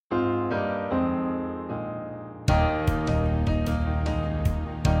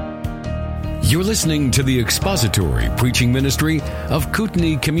You're listening to the expository preaching ministry of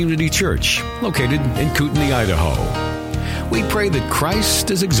Kootenai Community Church, located in Kootenai, Idaho. We pray that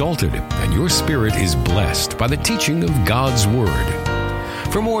Christ is exalted and your spirit is blessed by the teaching of God's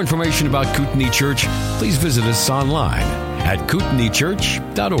Word. For more information about Kootenai Church, please visit us online at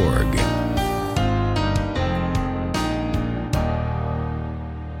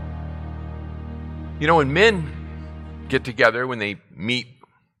kootenaichurch.org. You know, when men get together, when they meet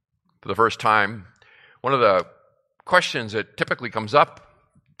for the first time, one of the questions that typically comes up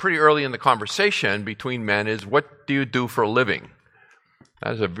pretty early in the conversation between men is, what do you do for a living?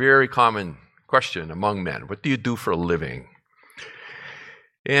 That is a very common question among men. What do you do for a living?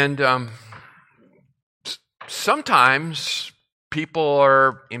 And sometimes people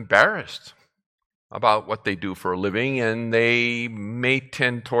are embarrassed about what they do for a living, and they may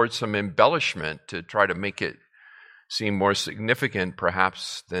tend towards some embellishment to try to make it seem more significant,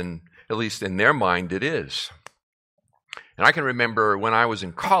 perhaps, than at least in their mind it is. And I can remember when I was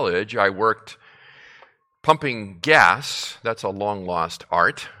in college, I worked pumping gas. That's a long-lost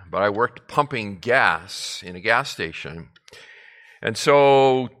art, but I worked pumping gas in a gas station. And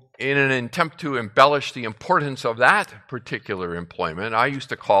so in an attempt to embellish the importance of that particular employment, I used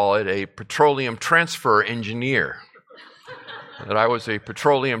to call it a petroleum transfer engineer. That I was a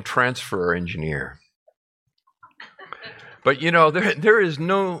petroleum transfer engineer. But you know, there is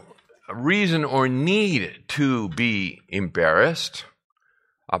no reason or need to be embarrassed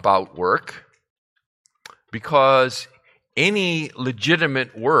about work, because any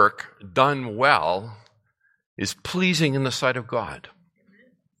legitimate work done well is pleasing in the sight of God.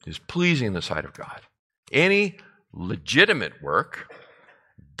 Is pleasing in the sight of God. Any legitimate work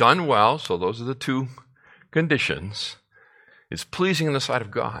done well, so those are the two conditions, is pleasing in the sight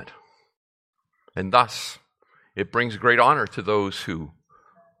of God. And thus, it brings great honor to those who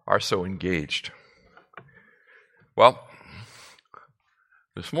are so engaged. Well,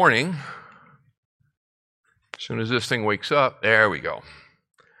 this morning, as soon as this thing wakes up, there we go.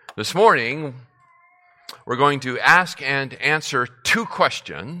 This morning, we're going to ask and answer two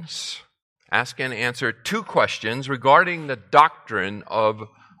questions. Ask and answer two questions regarding the doctrine of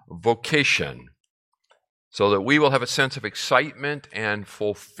vocation, so that we will have a sense of excitement and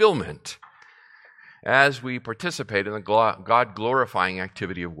fulfillment as we participate in the God-glorifying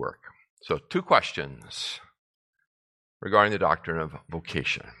activity of work. So, two questions regarding the doctrine of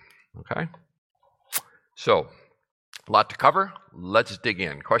vocation. Okay? So, a lot to cover. Let's dig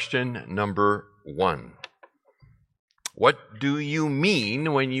in. Question number 1. What do you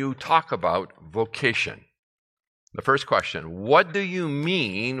mean when you talk about vocation? The first question, what do you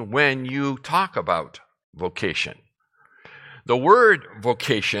mean when you talk about vocation? The word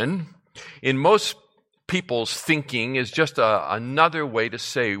vocation, in most people's thinking, is just another way to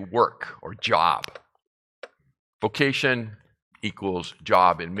say work or job. Vocation equals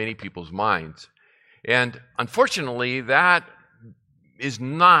job in many people's minds. And unfortunately, that is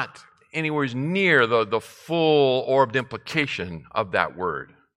not anywhere near the full orbed implication of that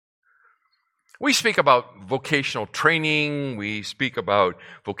word. We speak about vocational training, we speak about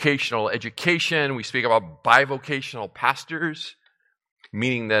vocational education, we speak about bivocational pastors,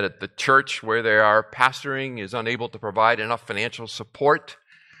 meaning that at the church where they are pastoring is unable to provide enough financial support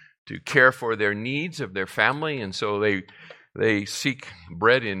to care for their needs of their family, and so they seek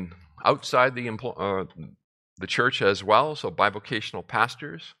bread in outside the church as well, so bivocational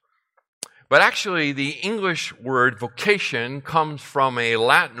pastors. But actually, the English word vocation comes from a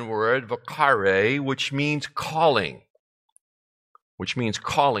Latin word, vocare, which means calling.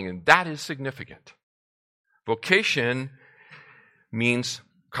 And that is significant. Vocation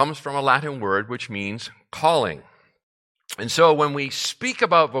comes from a Latin word which means calling. And so when we speak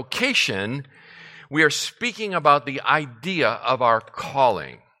about vocation, we are speaking about the idea of our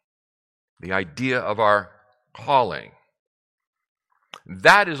calling. The idea of our calling.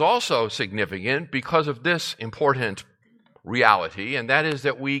 That is also significant because of this important reality, and that is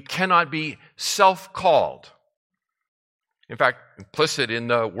that we cannot be self-called. In fact, implicit in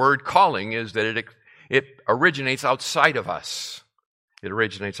the word calling is that it originates outside of us. It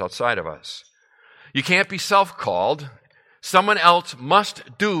originates outside of us. You can't be self-called. Someone else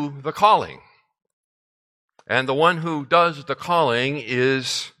must do the calling. And the one who does the calling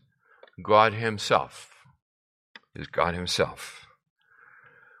is God Himself.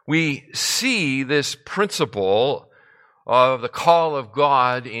 We see this principle of the call of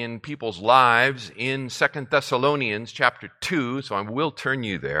God in people's lives in 2 Thessalonians chapter 2, so I will turn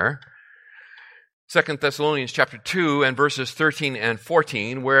you there. 2 Thessalonians chapter 2 and verses 13 and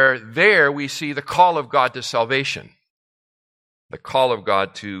 14, where there we see the call of God to salvation. The call of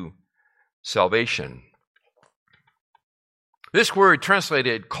God to salvation. This word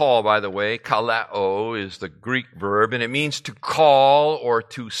translated call, by the way, kaleo, is the Greek verb, and it means to call or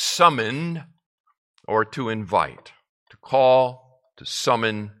to summon or to invite. To call, to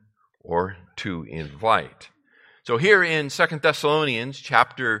summon, or to invite. So here in 2 Thessalonians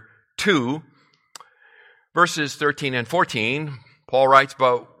chapter 2, verses 13 and 14, Paul writes,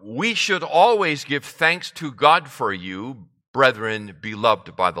 "But we should always give thanks to God for you, brethren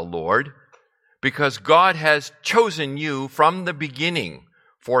beloved by the Lord, because God has chosen you from the beginning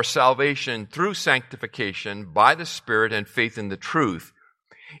for salvation through sanctification by the Spirit and faith in the truth.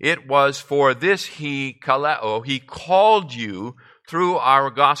 It was for this He called you through our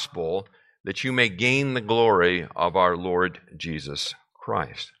gospel, that you may gain the glory of our Lord Jesus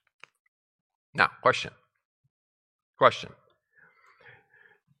Christ." Now, question.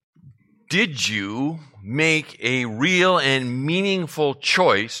 Did you make a real and meaningful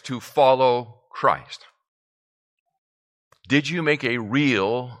choice to follow Christ? Did you make a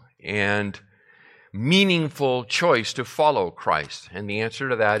real and meaningful choice to follow Christ? And the answer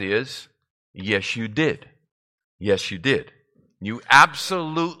to that is, yes, you did. Yes, you did. You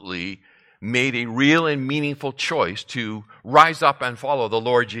absolutely made a real and meaningful choice to rise up and follow the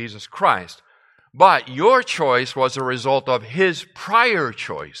Lord Jesus Christ. But your choice was a result of His prior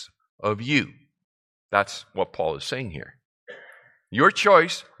choice of you. That's what Paul is saying here. Your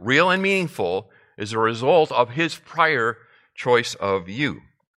choice, real and meaningful, is a result of His prior choice of you.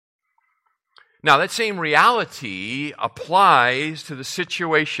 Now, that same reality applies to the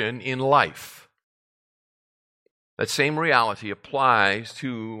situation in life. That same reality applies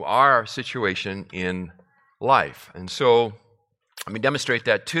to our situation in life. And so, let me demonstrate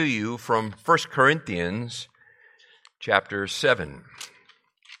that to you from 1 Corinthians chapter 7.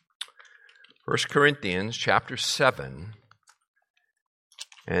 1 Corinthians chapter 7,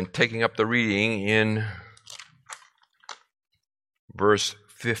 and taking up the reading in verse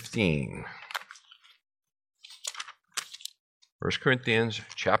 15. 1 Corinthians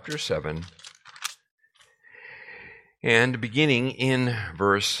chapter 7, and beginning in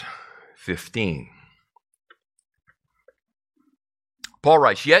verse 15. Paul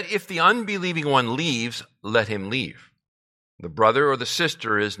writes, "Yet if the unbelieving one leaves, let him leave. The brother or the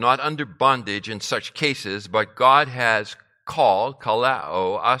sister is not under bondage in such cases, but God has called,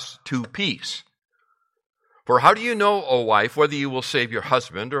 kaleo, us to peace. For how do you know, O wife, whether you will save your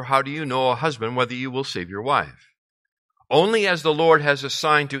husband, or how do you know, O husband, whether you will save your wife? Only as the Lord has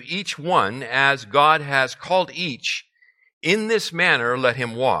assigned to each one, as God has called each, in this manner let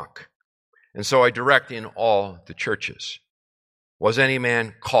him walk. And so I direct in all the churches. Was any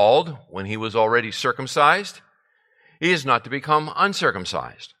man called when he was already circumcised? He is not to become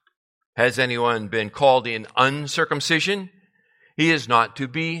uncircumcised. Has anyone been called in uncircumcision? He is not to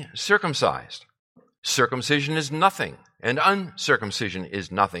be circumcised. Circumcision is nothing, and uncircumcision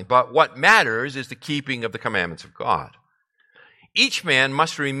is nothing. But what matters is the keeping of the commandments of God. Each man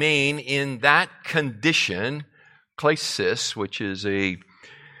must remain in that condition, klesis, which is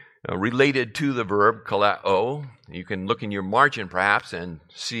related to the verb kaleo. You can look in your margin perhaps and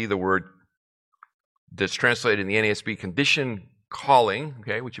see the word that's translated in the NASB, condition calling,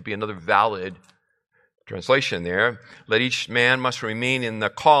 okay, which would be another valid translation there. Let each man must remain in the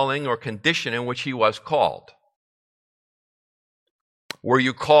calling or condition in which he was called. Were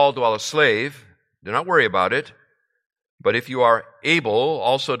you called while a slave? Do not worry about it. But if you are able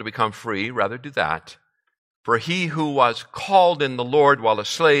also to become free, rather do that. For he who was called in the Lord while a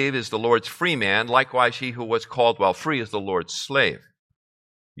slave is the Lord's free man. Likewise, he who was called while free is the Lord's slave.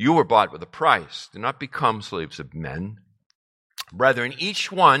 You were bought with a price. Do not become slaves of men. Brethren,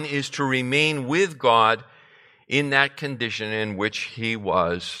 each one is to remain with God in that condition in which he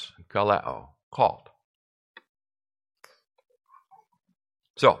was kaleo, called.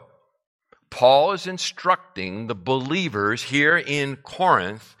 So, Paul is instructing the believers here in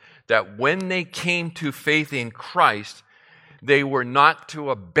Corinth that when they came to faith in Christ, they were not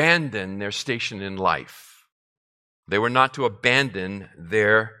to abandon their station in life. They were not to abandon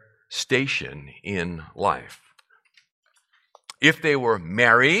their station in life. If they were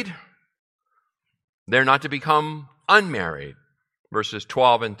married, they're not to become unmarried. Verses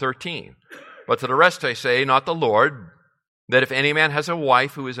 12 and 13. But to the rest I say, not the Lord, that if any man has a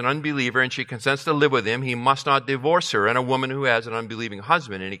wife who is an unbeliever and she consents to live with him, he must not divorce her. And a woman who has an unbelieving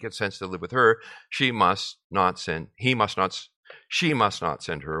husband and he consents to live with her, she must not send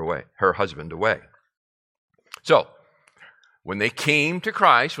her husband away. So, when they came to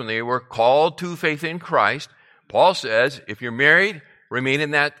Christ, when they were called to faith in Christ, Paul says, if you're married, remain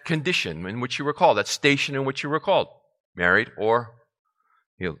in that condition in which you were called, that station in which you were called, married or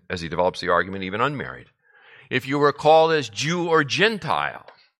as he develops the argument, even unmarried. If you were called as Jew or Gentile,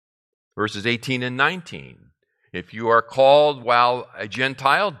 verses 18 and 19. If you are called while a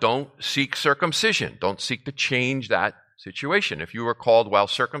Gentile, don't seek circumcision. Don't seek to change that situation. If you were called while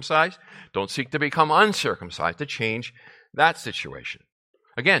circumcised, don't seek to become uncircumcised to change that situation.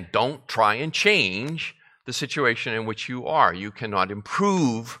 Again, don't try and change the situation in which you are. You cannot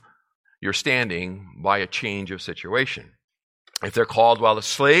improve your standing by a change of situation. If they're called while a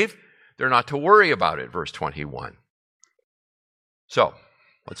slave, they're not to worry about it, verse 21. So,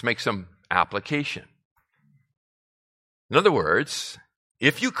 let's make some application. In other words,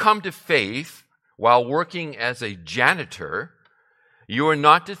 if you come to faith while working as a janitor, you are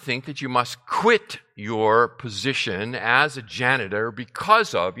not to think that you must quit your position as a janitor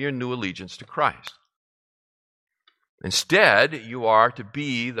because of your new allegiance to Christ. Instead, you are to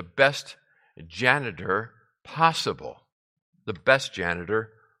be the best janitor possible. The best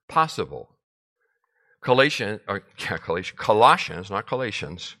janitor possible. Colossians, not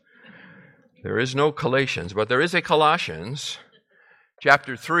Galatians. There is no Galatians, but there is a Colossians,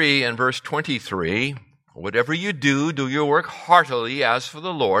 chapter 3 and verse 23. Whatever you do, do your work heartily as for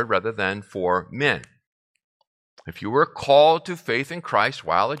the Lord rather than for men. If you were called to faith in Christ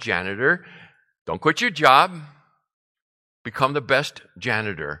while a janitor, don't quit your job. Become the best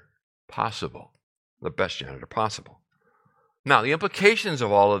janitor possible. The best janitor possible. Now, the implications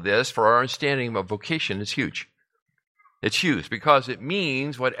of all of this for our understanding of vocation is huge. It's huge because it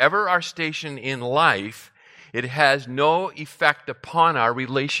means whatever our station in life, it has no effect upon our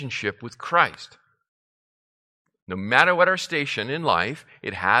relationship with Christ. No matter what our station in life,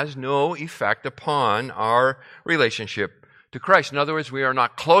 it has no effect upon our relationship to Christ. In other words, we are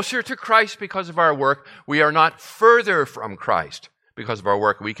not closer to Christ because of our work. We are not further from Christ because of our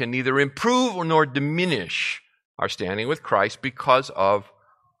work. We can neither improve nor diminish our standing with Christ because of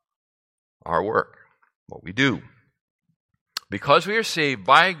our work, what we do. Because we are saved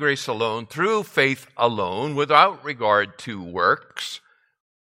by grace alone, through faith alone, without regard to works,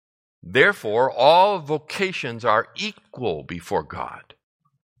 therefore all vocations are equal before God.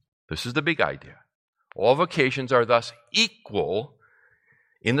 This is the big idea. All vocations are thus equal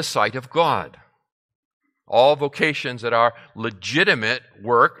in the sight of God. All vocations that are legitimate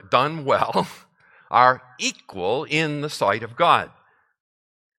work done well are equal in the sight of God.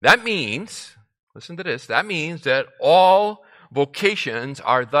 That means, listen to this, that means that all vocations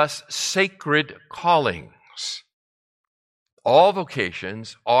are thus sacred callings. All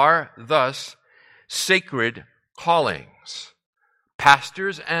vocations are thus sacred callings.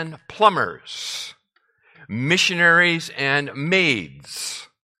 Pastors and plumbers, missionaries and maids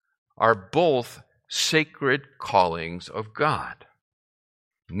are both sacred callings of God.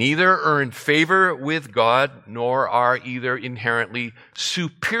 Neither earn favor with God, nor are either inherently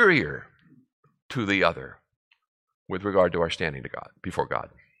superior to the other with regard to our standing to God, before God.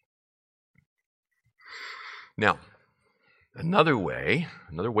 Now, another way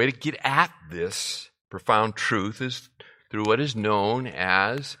to get at this profound truth is through what is known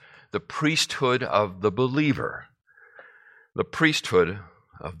as the priesthood of the believer. The priesthood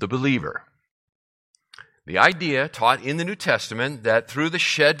of the believer. The idea taught in the New Testament that through the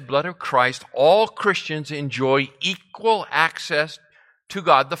shed blood of Christ, all Christians enjoy equal access to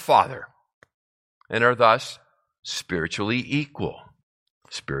God the Father and are thus spiritually equal,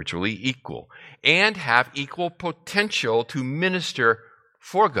 and have equal potential to minister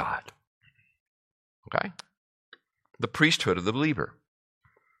for God. Okay? The priesthood of the believer.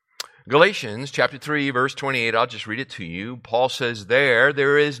 Galatians chapter 3, verse 28, I'll just read it to you. Paul says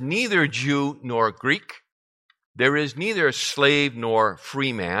there is neither Jew nor Greek. There is neither slave nor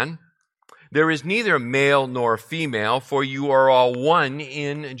free man. There is neither male nor female, for you are all one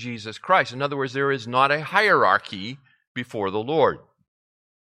in Jesus Christ. In other words, there is not a hierarchy before the Lord.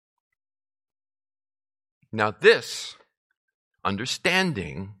 Now this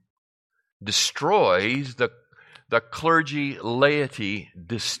understanding destroys the clergy-laity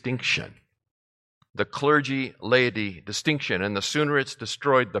distinction. The clergy-laity distinction. And the sooner it's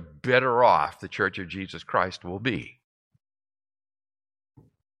destroyed, the better off the Church of Jesus Christ will be.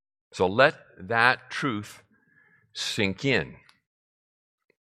 So let that truth sink in.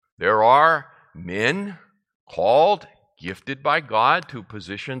 There are men called, gifted by God to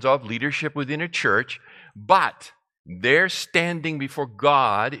positions of leadership within a church, but their standing before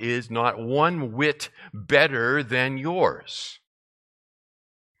God is not one whit better than yours.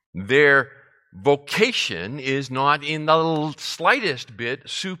 Their vocation is not in the slightest bit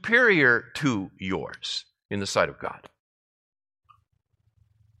superior to yours in the sight of God.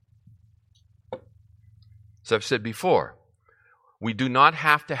 As I've said before, we do not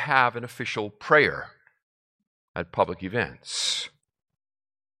have to have an official prayer at public events.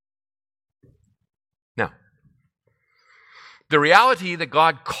 Now, the reality that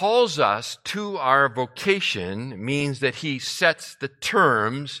God calls us to our vocation means that He sets the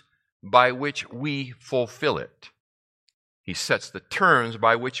terms by which we fulfill it. He sets the terms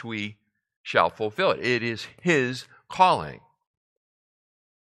by which we shall fulfill it. It is His calling.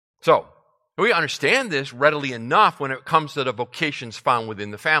 So, we understand this readily enough when it comes to the vocations found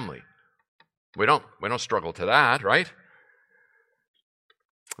within the family. We don't struggle to that, right?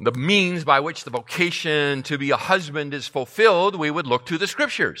 The means by which the vocation to be a husband is fulfilled, we would look to the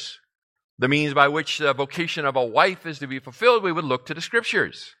Scriptures. The means by which the vocation of a wife is to be fulfilled, we would look to the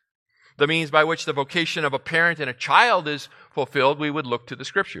Scriptures. The means by which the vocation of a parent and a child is fulfilled, we would look to the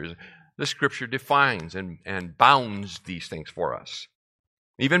Scriptures. The Scripture defines and bounds these things for us.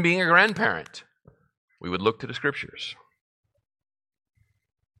 Even being a grandparent, we would look to the Scriptures.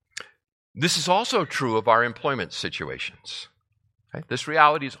 This is also true of our employment situations. Okay? This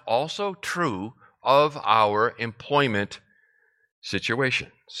reality is also true of our employment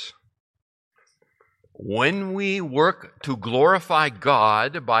situations. When we work to glorify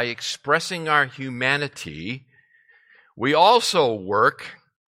God by expressing our humanity, we also work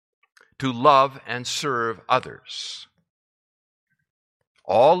to love and serve others.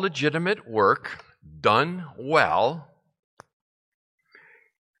 All legitimate work done well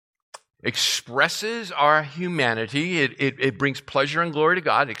expresses our humanity. It brings pleasure and glory to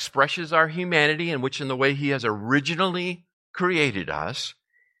God. It expresses our humanity in the way He has originally created us.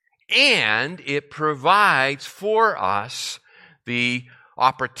 And it provides for us the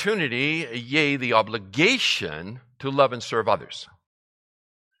opportunity, yea, the obligation to love and serve others.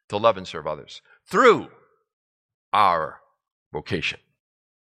 To love and serve others through our vocation.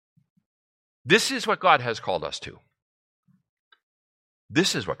 This is what God has called us to.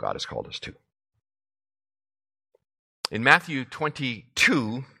 This is what God has called us to. In Matthew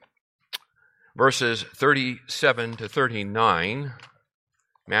 22, verses 37 to 39,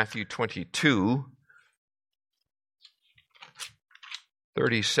 Matthew 22,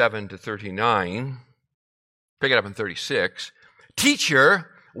 37 to 39, pick it up in 36. Teacher,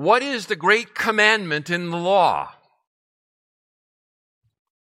 what is the great commandment in the law?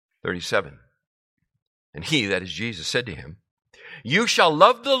 37. And he, that is Jesus, said to him, you shall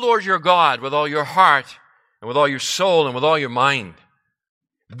love the Lord your God with all your heart and with all your soul and with all your mind.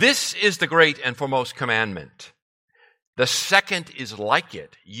 This is the great and foremost commandment. The second is like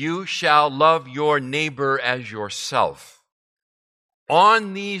it. You shall love your neighbor as yourself.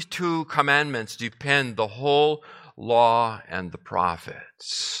 On these two commandments depend the whole law and the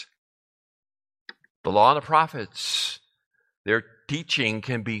prophets. The law and the prophets, their teaching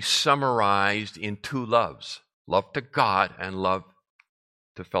can be summarized in two loves. Love to God and love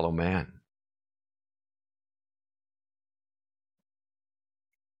to fellow man.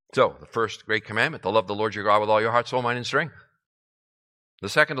 So, the first great commandment, to love the Lord your God with all your heart, soul, mind, and strength. The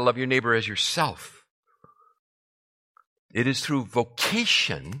second, to love your neighbor as yourself. It is through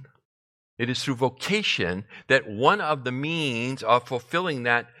vocation that one of the means of fulfilling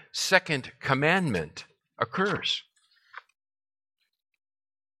that second commandment occurs.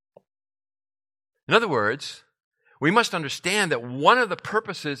 In other words, we must understand that one of the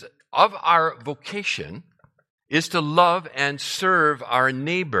purposes of our vocation is to love and serve our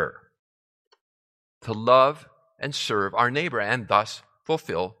neighbor. To love and serve our neighbor, and thus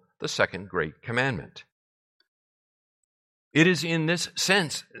fulfill the second great commandment. It is in this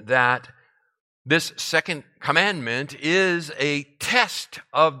sense that this second commandment is a test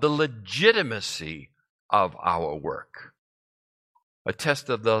of the legitimacy of our work. A test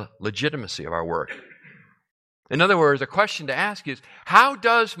of the legitimacy of our work. In other words, a question to ask is, how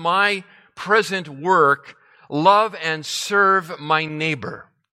does my present work love and serve my neighbor?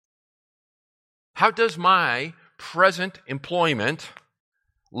 How does my present employment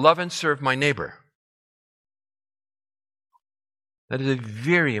love and serve my neighbor? That is a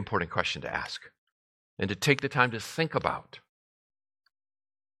very important question to ask and to take the time to think about.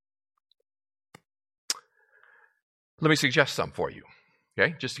 Let me suggest some for you,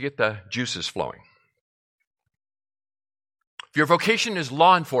 okay, just to get the juices flowing. If your vocation is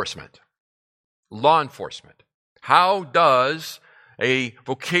law enforcement, how does a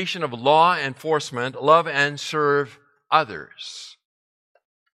vocation of law enforcement love and serve others?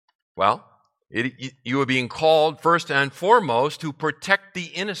 Well, you are being called first and foremost to protect the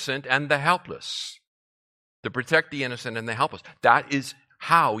innocent and the helpless. To protect the innocent and the helpless. That is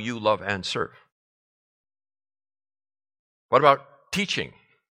how you love and serve. What about teaching?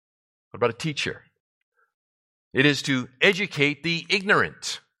 What about a teacher? It is to educate the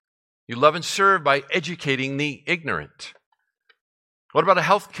ignorant. You love and serve by educating the ignorant. What about a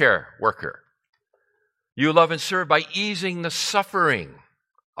healthcare worker? You love and serve by easing the suffering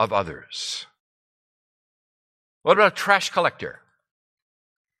of others. What about a trash collector?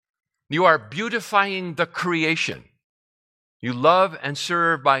 You are beautifying the creation. You love and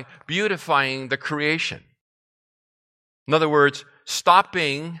serve by beautifying the creation. In other words,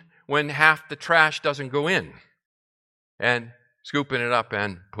 stopping when half the trash doesn't go in and scooping it up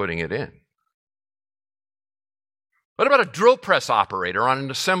and putting it in. What about a drill press operator on an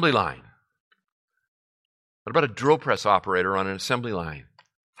assembly line? What about a drill press operator on an assembly line?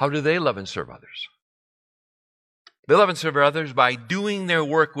 How do they love and serve others? They love and serve others by doing their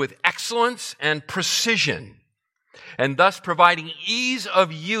work with excellence and precision, and thus providing ease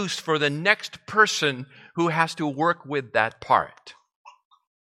of use for the next person who has to work with that part.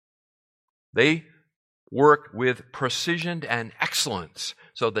 They work with precision and excellence,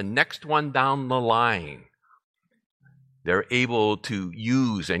 so the next one down the line, they're able to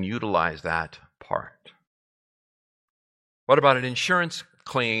use and utilize that part. What about an insurance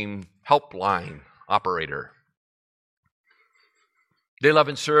claim helpline operator? They love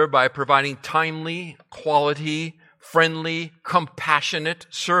and serve by providing timely, quality, friendly, compassionate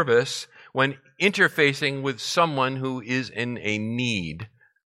service when interfacing with someone who is in a need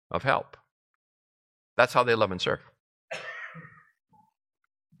of help. That's how they love and serve.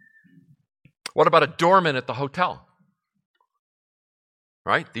 What about a doorman at the hotel?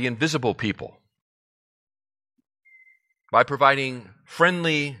 Right? The invisible people. By providing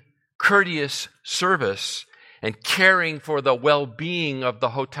friendly, courteous service and caring for the well-being of the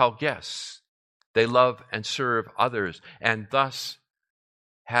hotel guests, they love and serve others and thus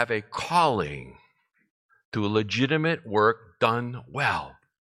have a calling to a legitimate work done well,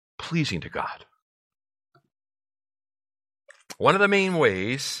 pleasing to God. One of the main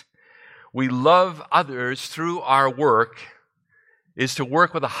ways we love others through our work is to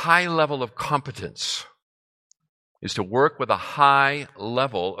work with a high level of competence.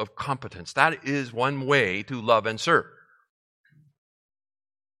 That is one way to love and serve.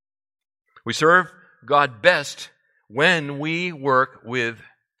 We serve God best when we work with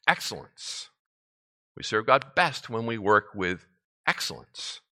excellence.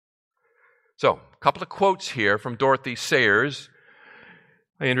 So, a couple of quotes here from Dorothy Sayers.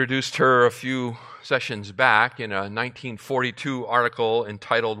 I introduced her a few sessions back in a 1942 article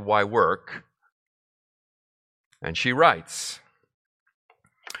entitled "Why Work?" And she writes,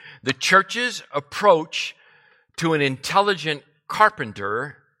 "The church's approach to an intelligent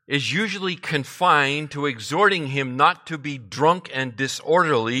carpenter is usually confined to exhorting him not to be drunk and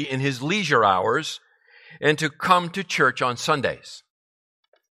disorderly in his leisure hours and to come to church on Sundays.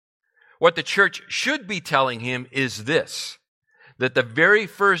 What the church should be telling him is this, that the very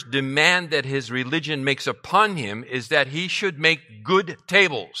first demand that his religion makes upon him is that he should make good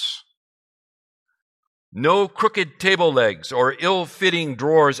tables. No crooked table legs or ill-fitting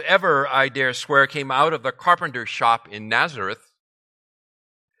drawers ever, I dare swear, came out of the carpenter's shop in Nazareth.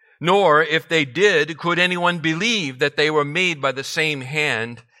 Nor, if they did, could anyone believe that they were made by the same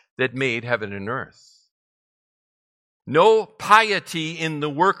hand that made heaven and earth. No piety in the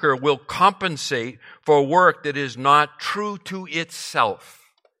worker will compensate for work that is not true to itself.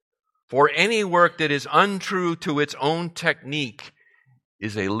 For any work that is untrue to its own technique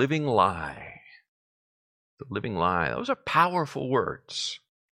is a living lie. The living lie. Those are powerful words.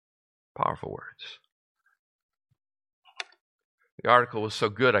 Powerful words. The article was so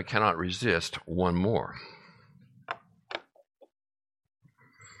good I cannot resist one more.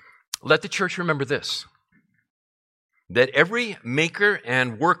 Let the church remember this, that every maker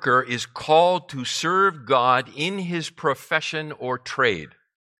and worker is called to serve God in his profession or trade,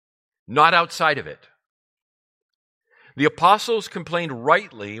 not outside of it. The apostles complained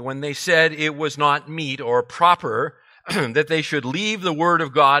rightly when they said it was not meet or proper that they should leave the word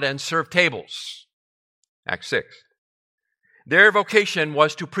of God and serve tables. Acts 6. Their vocation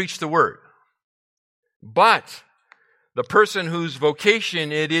was to preach the word. But the person whose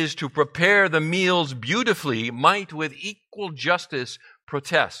vocation it is to prepare the meals beautifully might with equal justice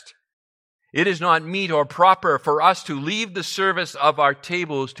protest. It is not meet or proper for us to leave the service of our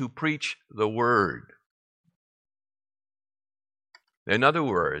tables to preach the word. In other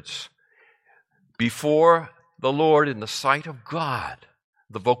words, before the Lord, in the sight of God,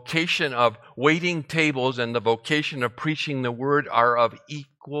 the vocation of waiting tables and the vocation of preaching the word are of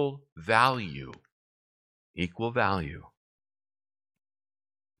equal value. Equal value.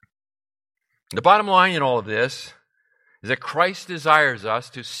 The bottom line in all of this is that Christ desires us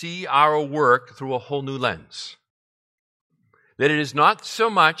to see our work through a whole new lens. that it is not so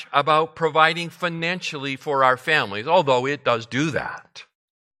much about providing financially for our families, although it does do that,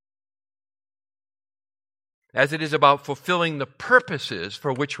 as it is about fulfilling the purposes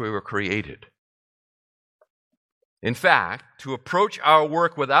for which we were created. In fact, to approach our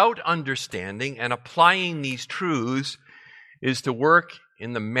work without understanding and applying these truths is to work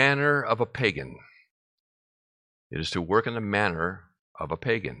in the manner of a pagan. It is to work in the manner of a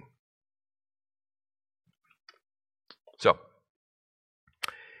pagan. So,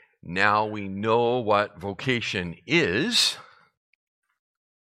 now we know what vocation is.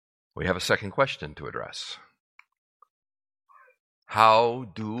 We have a second question to address. How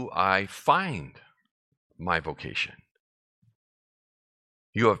do I find my vocation?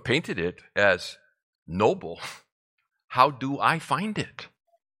 You have painted it as noble. How do I find it?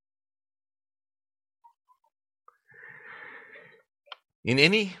 In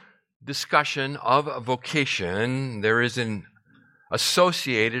any discussion of vocation, there is an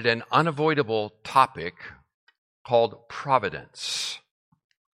associated and unavoidable topic called providence.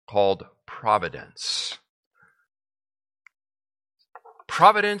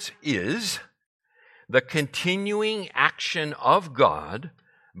 Providence is the continuing action of God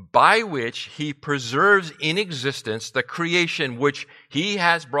by which He preserves in existence the creation which He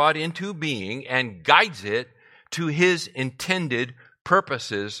has brought into being and guides it to His intended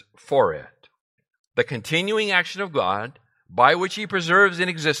purposes for it. The continuing action of God by which He preserves in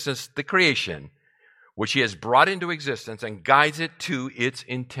existence the creation which He has brought into existence and guides it to its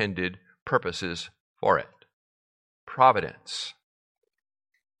intended purposes for it. Providence.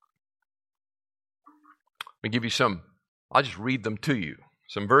 Let me give you some, I'll just read them to you,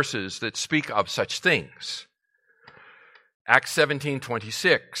 some verses that speak of such things. Acts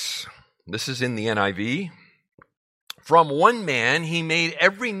 17:26. This is in the NIV. From one man He made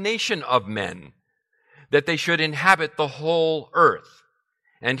every nation of men, that they should inhabit the whole earth.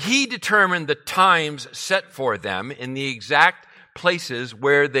 And He determined the times set for them in the exact places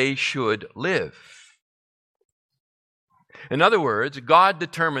where they should live. In other words, God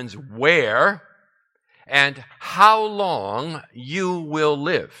determines where and how long you will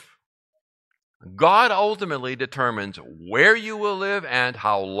live. God ultimately determines where you will live and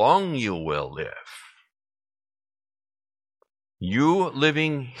how long you will live. You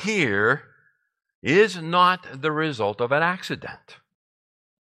living here is not the result of an accident.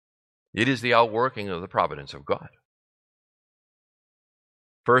 It is the outworking of the providence of God.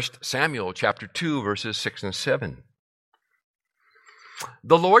 1 Samuel chapter 2, verses 6 and 7.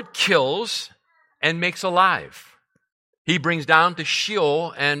 The Lord kills and makes alive. He brings down to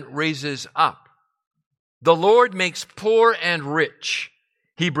Sheol and raises up. The Lord makes poor and rich.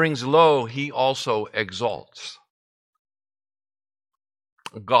 He brings low, He also exalts.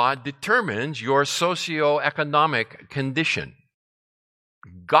 God determines your socioeconomic condition.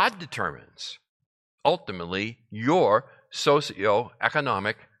 God determines, ultimately, your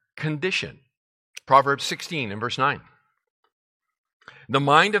socioeconomic condition. Proverbs 16 and verse 9. The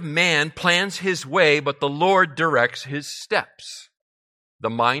mind of man plans his way, but the Lord directs his steps. The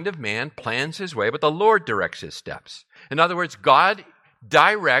mind of man plans his way, but the Lord directs his steps. In other words, God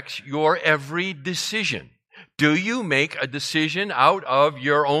directs your every decision. Do you make a decision out of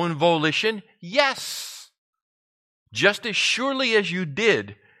your own volition? Yes. Just as surely as you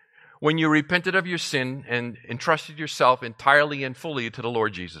did when you repented of your sin and entrusted yourself entirely and fully to the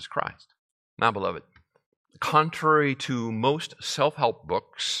Lord Jesus Christ. Now, beloved, contrary to most self-help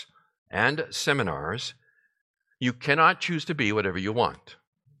books and seminars, you cannot choose to be whatever you want.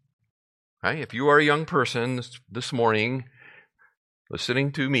 Okay? If you are a young person this morning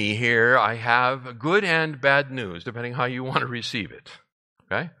listening to me here, I have good and bad news, depending how you want to receive it.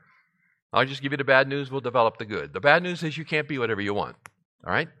 Okay? I'll just give you the bad news, we'll develop the good. The bad news is you can't be whatever you want.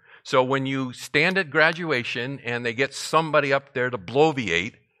 All right? So when you stand at graduation and they get somebody up there to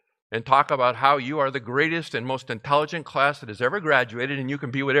bloviate and talk about how you are the greatest and most intelligent class that has ever graduated and you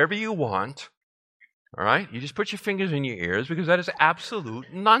can be whatever you want, all right? You just put your fingers in your ears because that is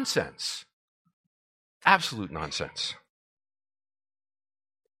absolute nonsense. Absolute nonsense.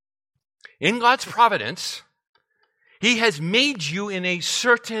 In God's providence, He has made you in a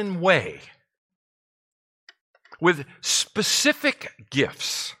certain way with specific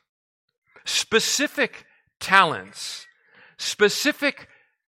gifts, specific talents, specific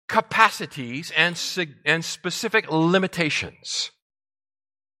capacities, and specific limitations.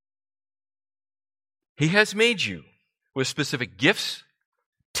 He has made you with specific gifts,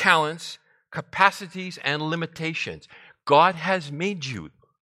 talents, capacities, and limitations. God has made you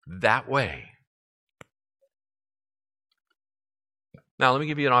that way. Now, let me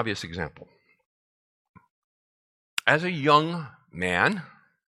give you an obvious example. As a young man,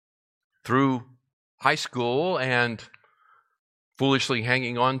 through high school and foolishly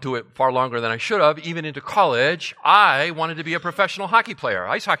hanging on to it far longer than I should have, even into college, I wanted to be a professional hockey player,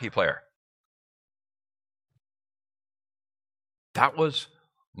 ice hockey player. That was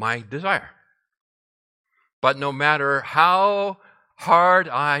my desire. But no matter how hard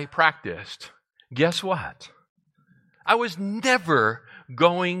I practiced, guess what? I was never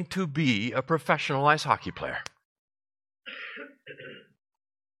going to be a professional ice hockey player.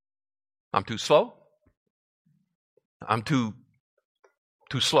 I'm too slow. I'm too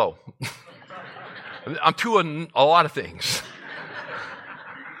slow. I'm too a lot of things.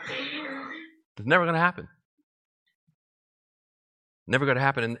 It's never going to happen. Never going to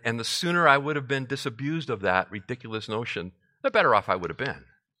happen. And the sooner I would have been disabused of that ridiculous notion, the better off I would have been.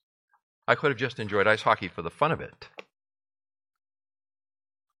 I could have just enjoyed ice hockey for the fun of it.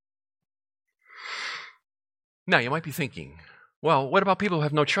 Now, you might be thinking, well, what about people who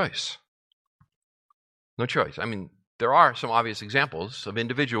have no choice? No choice. I mean, there are some obvious examples of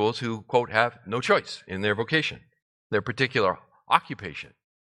individuals who, quote, have no choice in their vocation, their particular occupation.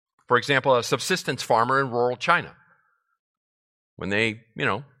 For example, a subsistence farmer in rural China. When they,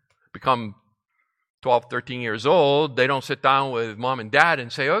 become 12, 13 years old, they don't sit down with mom and dad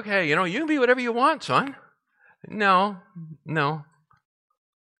and say, okay, you can be whatever you want, son. No.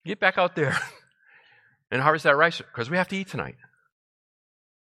 Get back out there and harvest that rice because we have to eat tonight.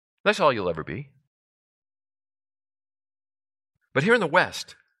 That's all you'll ever be. But here in the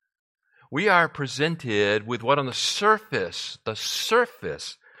West, we are presented with what on the surface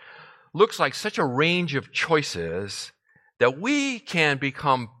looks like such a range of choices that we can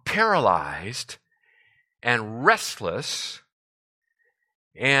become paralyzed and restless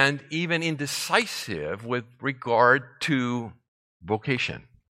and even indecisive with regard to vocation.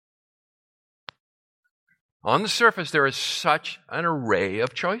 On the surface, there is such an array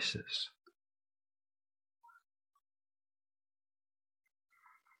of choices.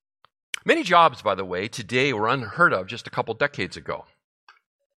 Many jobs, by the way, today were unheard of just a couple decades ago.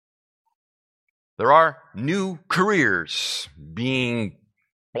 There are new careers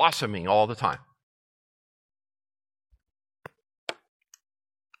blossoming all the time.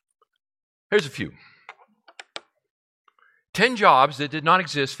 Here's a few. 10 jobs that did not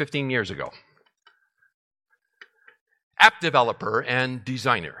exist 15 years ago. App developer and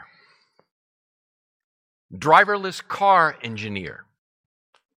designer. Driverless car engineer.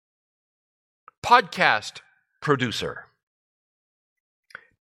 Podcast producer.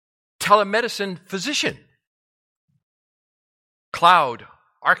 Telemedicine physician. Cloud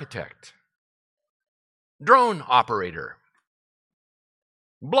architect. Drone operator.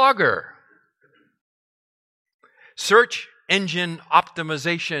 Blogger. Search engine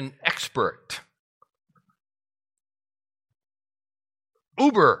optimization expert.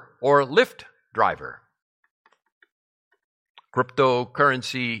 Uber or Lyft driver.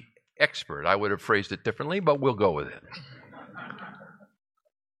 Cryptocurrency expert. I would have phrased it differently, but we'll go with it.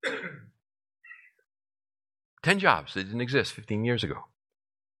 10 jobs that didn't exist 15 years ago.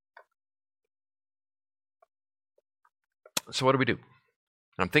 So what do we do?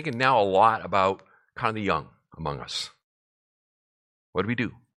 I'm thinking now a lot about kind of the young among us. What do we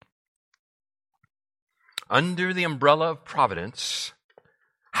do? Under the umbrella of providence,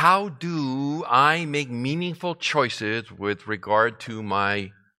 how do I make meaningful choices with regard to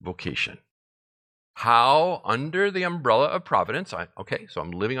my vocation? How, under the umbrella of providence, so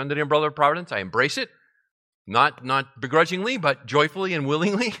I'm living under the umbrella of providence, I embrace it, not begrudgingly, but joyfully and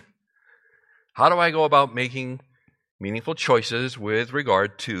willingly. How do I go about making meaningful choices with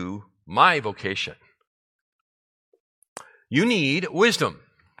regard to my vocation? You need wisdom.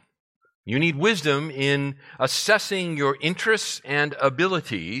 You need wisdom in assessing your interests and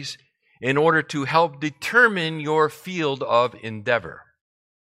abilities in order to help determine your field of endeavor.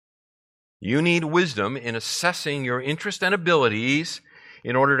 You need wisdom in assessing your interests and abilities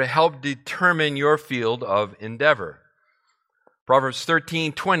in order to help determine your field of endeavor. Proverbs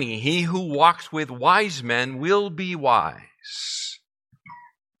 13:20, he who walks with wise men will be wise.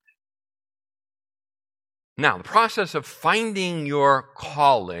 Now, the process of finding your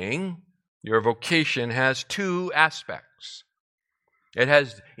calling, your vocation, has two aspects. It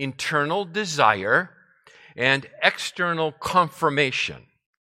has internal desire and external confirmation.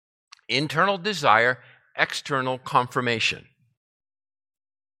 Internal desire, external confirmation.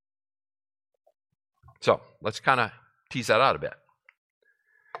 So, let's kind of tease that out a bit.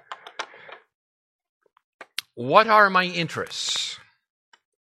 What are my interests?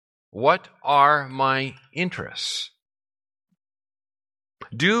 What are my interests?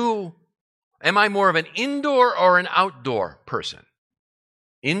 Do Am I more of an indoor or an outdoor person?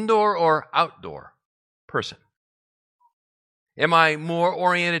 Indoor or outdoor person? Am I more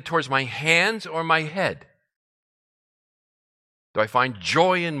oriented towards my hands or my head? Do I find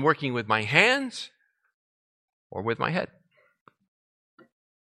joy in working with my hands or with my head?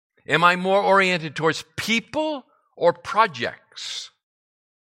 Am I more oriented towards people or projects?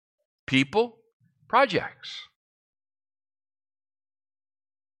 People, projects.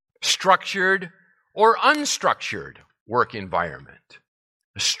 Structured or unstructured work environment?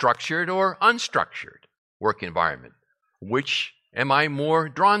 Structured or unstructured work environment? Which am I more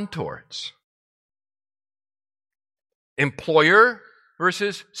drawn towards? Employer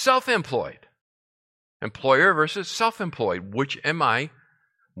versus self-employed. Employer versus self-employed. Which am I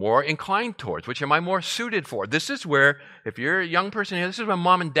more inclined towards? Which am I more suited for? This is where, if you're a young person here, this is where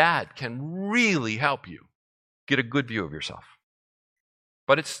mom and dad can really help you get a good view of yourself.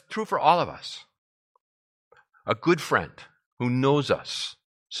 But it's true for all of us. A good friend who knows us,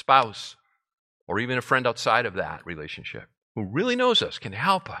 spouse, or even a friend outside of that relationship, who really knows us, can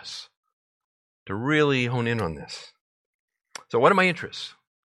help us to really hone in on this. So what are my interests?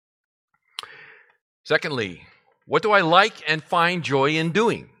 Secondly, what do I like and find joy in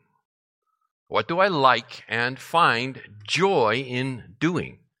doing? What do I like and find joy in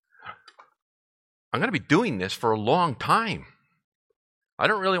doing? I'm going to be doing this for a long time. I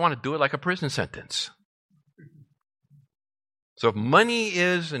don't really want to do it like a prison sentence. So if money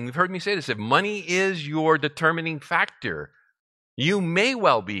is, and you've heard me say this, if money is your determining factor, you may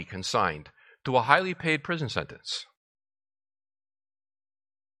well be consigned to a highly paid prison sentence.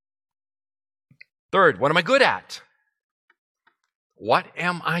 Third, what am I good at? What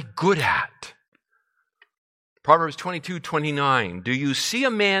am I good at? Proverbs 22:29. Do you see a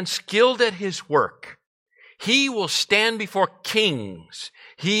man skilled at his work? He will stand before kings.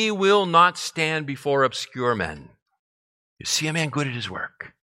 He will not stand before obscure men. You see a man good at his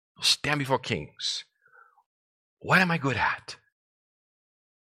work. He'll stand before kings. What am I good at?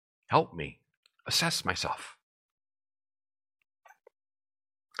 Help me assess myself.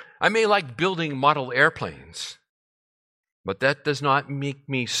 I may like building model airplanes, but that does not make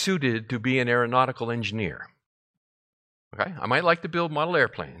me suited to be an aeronautical engineer. Okay? I might like to build model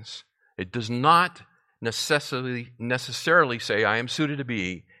airplanes. It does not necessarily say I am suited to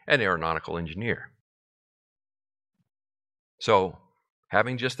be an aeronautical engineer. So,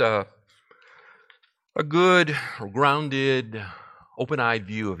 having just a good, grounded, open-eyed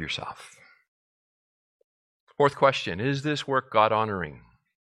view of yourself. Fourth question, is this work God-honoring?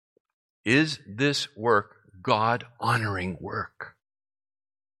 Is this work God-honoring work?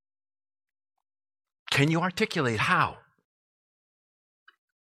 Can you articulate how?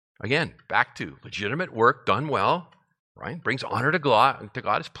 Again, back to legitimate work done well, right? Brings honor to God,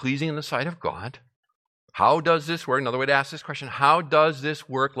 is pleasing in the sight of God. How does this work? Another way to ask this question, how does this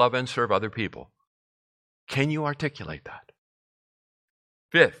work love and serve other people? Can you articulate that?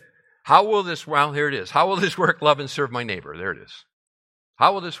 Fifth, how will this work love and serve my neighbor? There it is.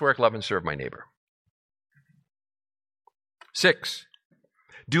 How will this work love and serve my neighbor? 6,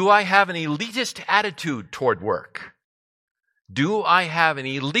 do I have an elitist attitude toward work? Do I have an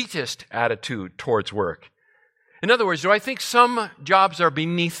elitist attitude towards work? In other words, do I think some jobs are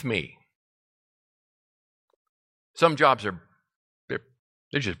beneath me? Some jobs they're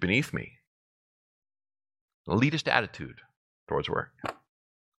just beneath me. Elitist attitude towards work.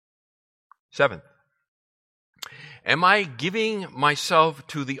 7th, am I giving myself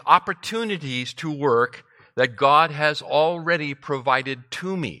to the opportunities to work that God has already provided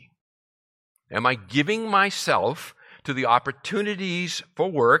to me? Am I giving myself to the opportunities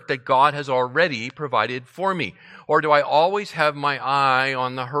for work that God has already provided for me? Or do I always have my eye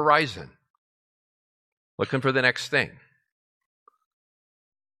on the horizon, looking for the next thing?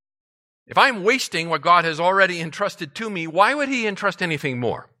 If I'm wasting what God has already entrusted to me, why would He entrust anything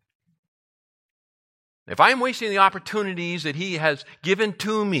more? If I'm wasting the opportunities that He has given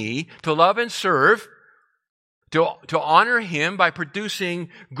to me to love and serve, to honor Him by producing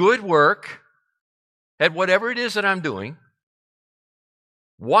good work at whatever it is that I'm doing,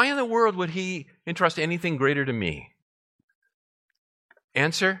 why in the world would He entrust anything greater to me?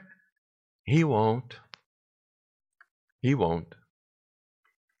 Answer, He won't. He won't.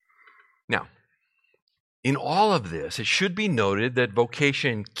 Now, in all of this, it should be noted that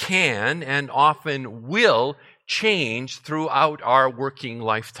vocation can and often will change throughout our working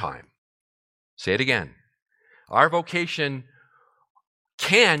lifetime. Say it again. Our vocation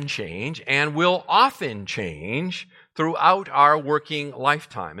can change and will often change throughout our working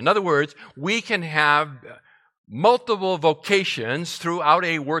lifetime. In other words, we can have multiple vocations throughout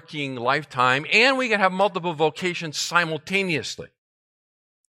a working lifetime, and we can have multiple vocations simultaneously.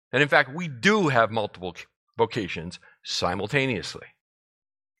 And in fact, we do have multiple vocations simultaneously.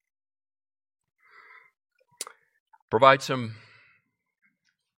 Provide some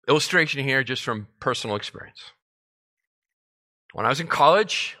illustration here just from personal experience. When I was in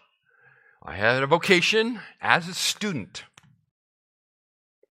college, I had a vocation as a student.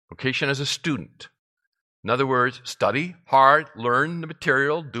 Vocation as a student. In other words, study hard, learn the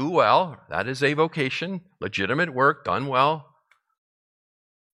material, do well. That is a vocation, legitimate work, done well.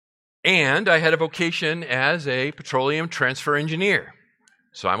 And I had a vocation as a petroleum transfer engineer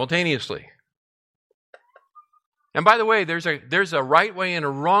simultaneously. And by the way, there's a right way and a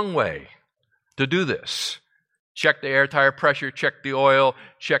wrong way to do this. Check the air tire pressure, check the oil,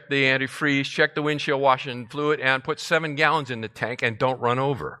 check the antifreeze, check the windshield washing fluid, and put 7 gallons in the tank and don't run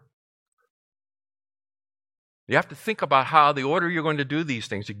over. You have to think about how the order you're going to do these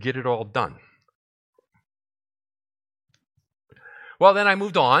things to get it all done. Well, then I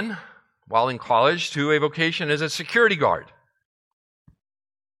moved on while in college to a vocation as a security guard.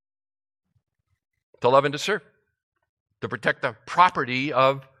 To love and to serve. To protect the property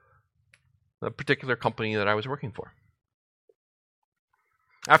of the particular company that I was working for.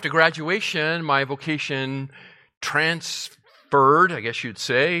 After graduation, my vocation transferred, I guess you'd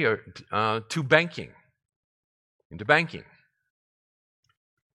say, to banking. Into banking.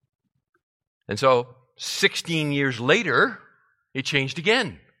 And so 16 years later, it changed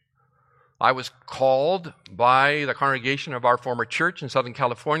again. I was called by the congregation of our former church in Southern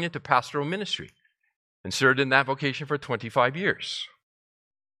California to pastoral ministry and served in that vocation for 25 years.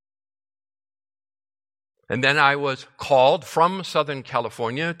 And then I was called from Southern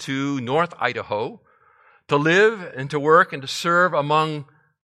California to North Idaho to live and to work and to serve among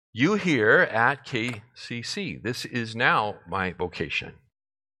you here at KCC. This is now my vocation.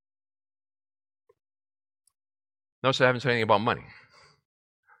 Notice I haven't said anything about money,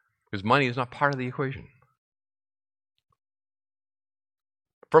 because money is not part of the equation.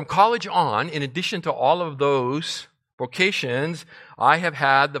 From college on, in addition to all of those vocations, I have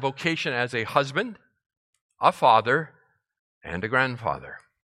had the vocation as a husband, a father, and a grandfather.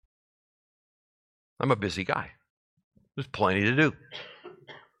 I'm a busy guy. There's plenty to do.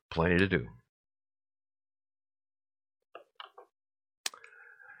 Plenty to do.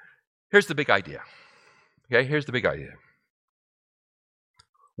 Here's the big idea. Okay, here's the big idea.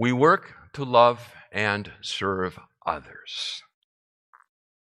 We work to love and serve others.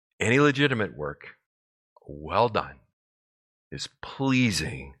 Any legitimate work, well done, is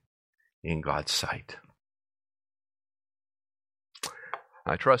pleasing in God's sight.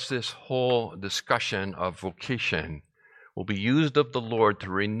 I trust this whole discussion of vocation will be used of the Lord to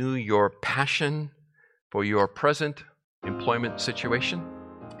renew your passion for your present employment situation,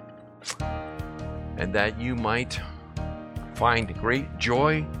 and that you might find great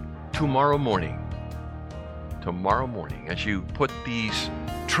joy tomorrow morning as you put these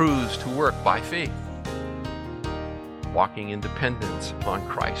truths to work by faith, walking in dependence upon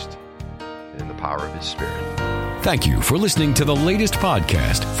Christ and in the power of His Spirit. Thank you for listening to the latest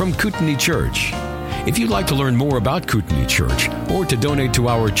podcast from Kootenai Church. If you'd like to learn more about Kootenai Church or to donate to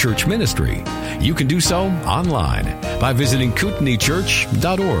our church ministry, you can do so online by visiting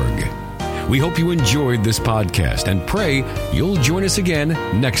kootenaichurch.org. We hope you enjoyed this podcast and pray you'll join us again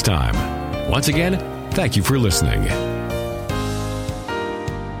next time. Once again, thank you for listening.